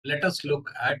Let us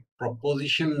look at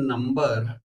proposition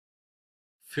number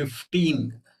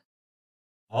 15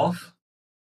 of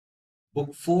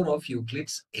book 4 of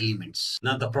Euclid's Elements.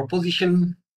 Now the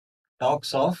proposition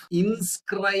talks of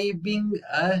inscribing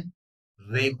a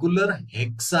regular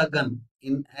hexagon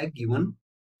in a given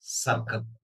circle.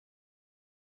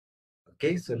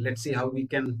 Okay, so let's see how we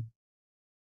can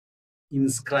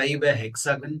inscribe a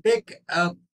hexagon. Take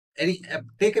a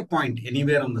point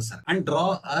anywhere on the circle and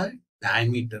draw a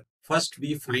diameter. First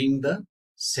we find the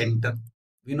center.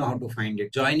 We know how to find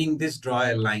it. Joining this,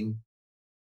 draw a line.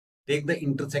 Take the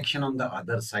intersection on the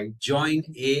other side. Join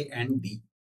A and D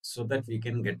so that we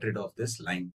can get rid of this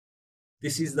line.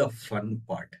 This is the fun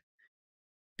part.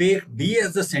 Take D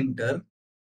as the center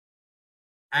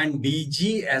and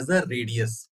DG as the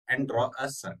radius and draw a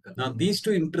circle. Now these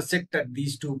two intersect at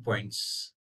these 2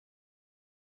 points.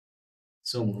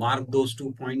 So mark those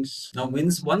 2 points. Now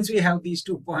once we have these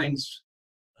 2 points,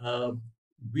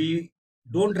 we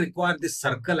don't require this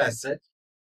circle as such,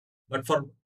 but for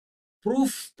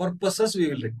proof purposes we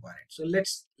will require it. So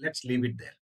let's leave it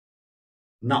there.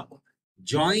 Now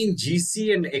join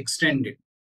GC and extend it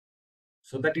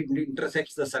so that it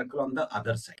intersects the circle on the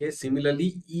other side. Okay,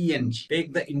 similarly E and G.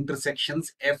 Take the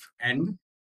intersections F and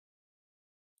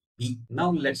B.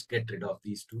 Now let's get rid of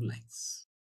these 2 lines.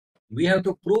 We have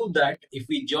to prove that if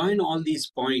we join all these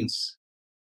points,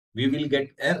 we will get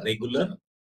a regular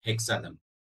hexagon.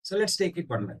 So let's take it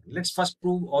one by one. Let's first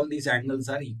prove all these angles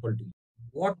are equal to.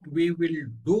 What we will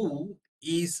do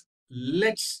is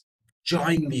let's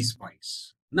join these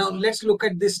points. Now let's look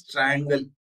at this triangle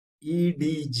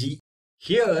EDG.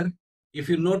 Here, if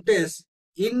you notice,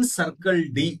 in circle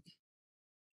D,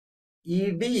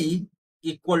 ED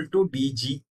equal to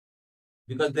DG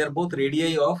because they are both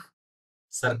radii of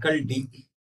circle D.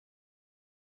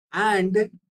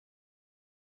 And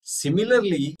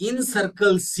similarly, in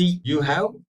circle C, you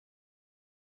have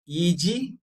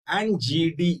EG and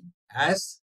GD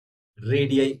as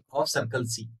radii of circle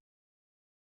C.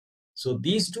 So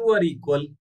these two are equal,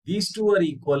 these two are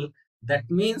equal. That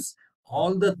means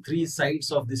all the 3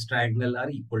 sides of this triangle are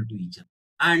equal to each other.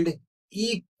 And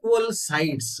equal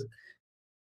sides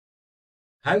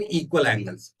have equal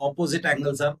angles. Opposite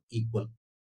angles are equal.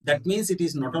 That means it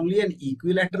is not only an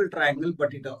equilateral triangle,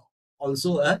 but it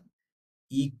also a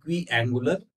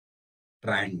equiangular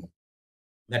triangle.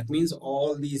 That means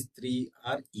all these 3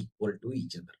 are equal to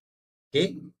each other.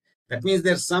 Okay, that means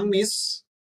their sum is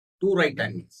 2 right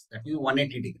angles. That means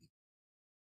 180 degree.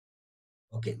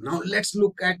 Okay, now let's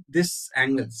look at this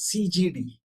angle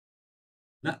CGD.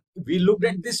 Now we looked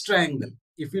at this triangle.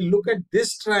 If you look at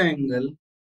this triangle,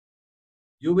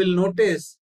 you will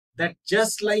notice that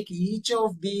just like each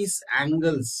of these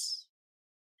angles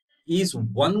is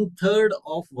 1/3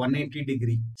 of 180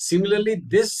 degree. Similarly,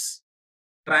 this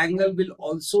triangle will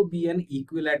also be an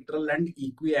equilateral and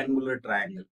equiangular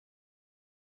triangle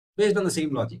based on the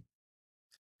same logic.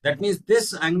 That means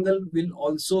this angle will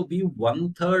also be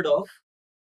 1/3 of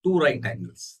 2 right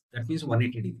angles. That means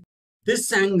 180 degree.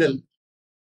 This angle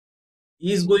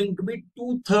is going to be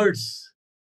 2/3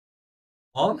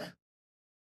 of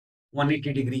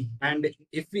 180 degree. And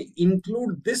if we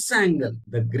include this angle,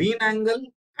 the green angle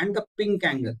and the pink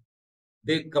angle,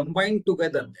 they combine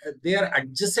together. They are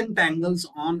adjacent angles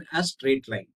on a straight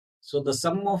line. So the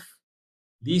sum of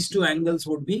these 2 angles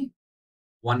would be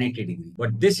 180 degree.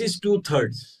 But this is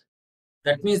 2/3.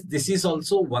 That means this is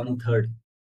also 1/3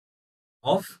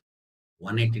 of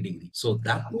 180 degree. So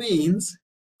that means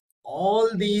all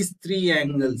these 3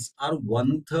 angles are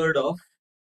 1/3 of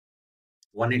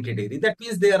 180 degree. That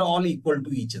means they are all equal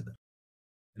to each other.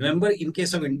 Remember, in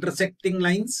case of intersecting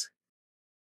lines,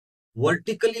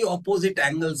 vertically opposite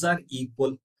angles are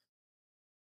equal.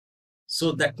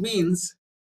 So that means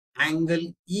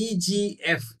angle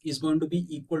EGF is going to be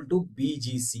equal to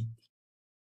BGC.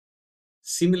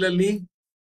 Similarly,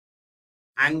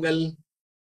 angle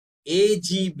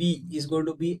AGB is going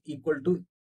to be equal to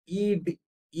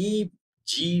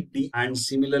EGD, and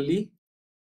similarly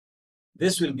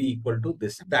this will be equal to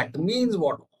this. That means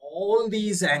what? All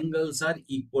these angles are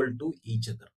equal to each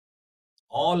other.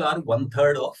 All are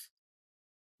 1/3 of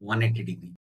 180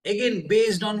 degree. Again,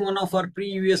 based on one of our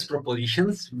previous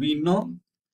propositions, we know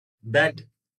that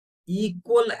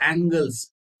equal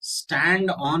angles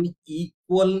stand on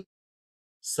equal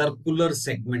circular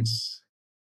segments.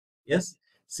 Yes,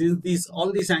 since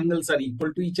all these angles are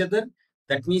equal to each other,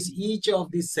 that means each of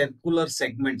these circular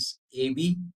segments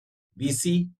AB,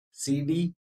 BC,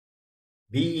 CD,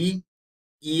 DE,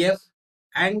 EF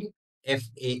and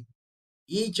FA,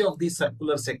 each of these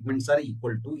circular segments are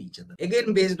equal to each other.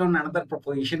 Again, based on another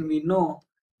proposition, we know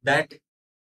that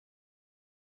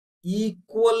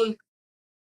equal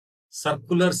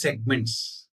circular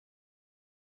segments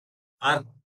are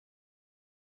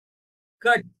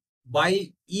cut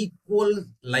by equal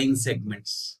line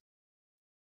segments.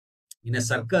 In a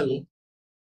circle,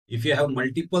 if you have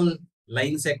multiple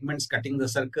line segments cutting the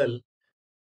circle,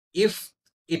 if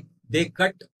they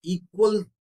cut equal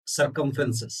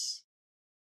circumferences,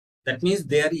 that means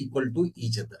they are equal to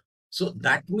each other. So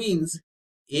that means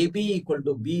AB equal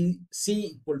to BC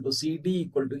equal to CD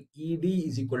equal to ED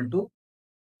is equal to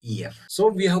EF. So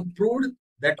we have proved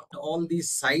that all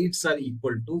these sides are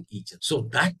equal to each other. So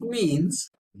that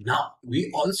means now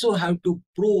we also have to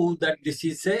prove that this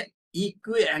is a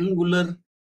equiangular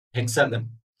hexagon.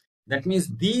 That means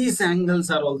these angles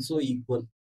are also equal.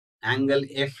 Angle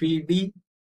FED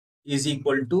is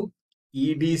equal to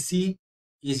EDC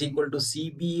is equal to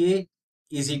CBA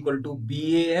is equal to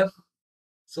BAF.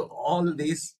 So all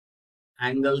these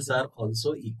angles are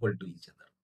also equal to each other.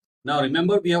 Now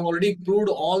remember, we have already proved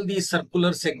all these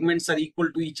circular segments are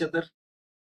equal to each other.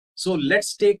 So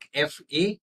let's take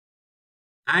FA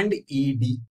and ED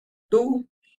to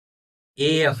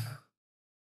AF.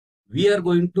 We are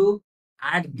going to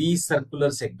add these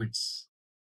circular segments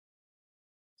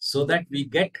so that we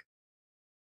get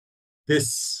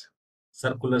this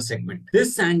circular segment.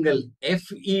 This angle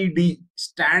FED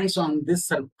stands on this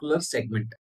circular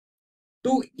segment.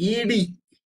 To ED,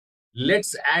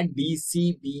 let's add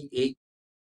DCBA.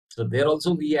 So there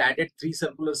also we added 3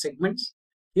 circular segments.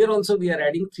 Here also we are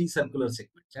adding 3 circular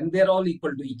segments and they are all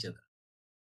equal to each other.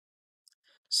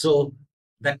 So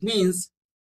that means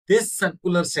this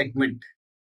circular segment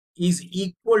is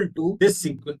equal to this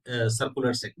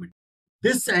circular segment.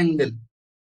 This angle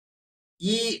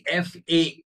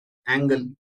EFA angle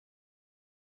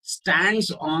stands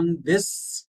on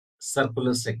this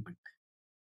circular segment.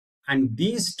 And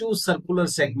these 2 circular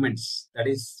segments, that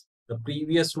is the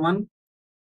previous one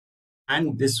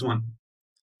and this one,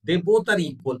 they both are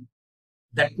equal.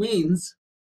 That means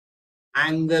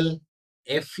angle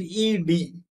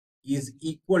FED is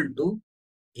equal to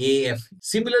AF.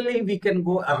 Similarly, we can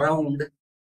go around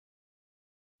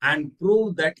and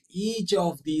prove that each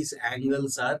of these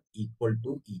angles are equal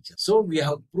to each other. So we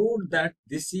have proved that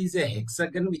this is a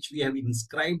hexagon which we have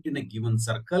inscribed in a given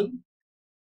circle,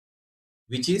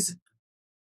 which is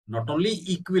not only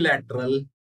equilateral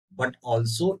but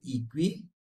also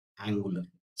equiangular.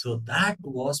 So that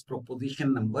was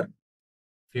proposition number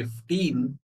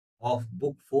 15 of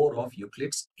book 4 of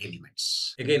Euclid's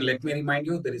Elements. Again, let me remind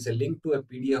you, there is a link to a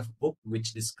PDF book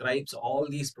which describes all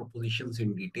these propositions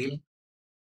in detail.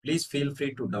 Please feel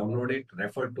free to download it,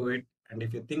 refer to it, and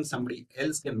if you think somebody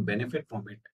else can benefit from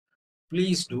it,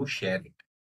 please do share it.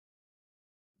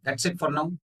 That's it for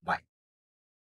now.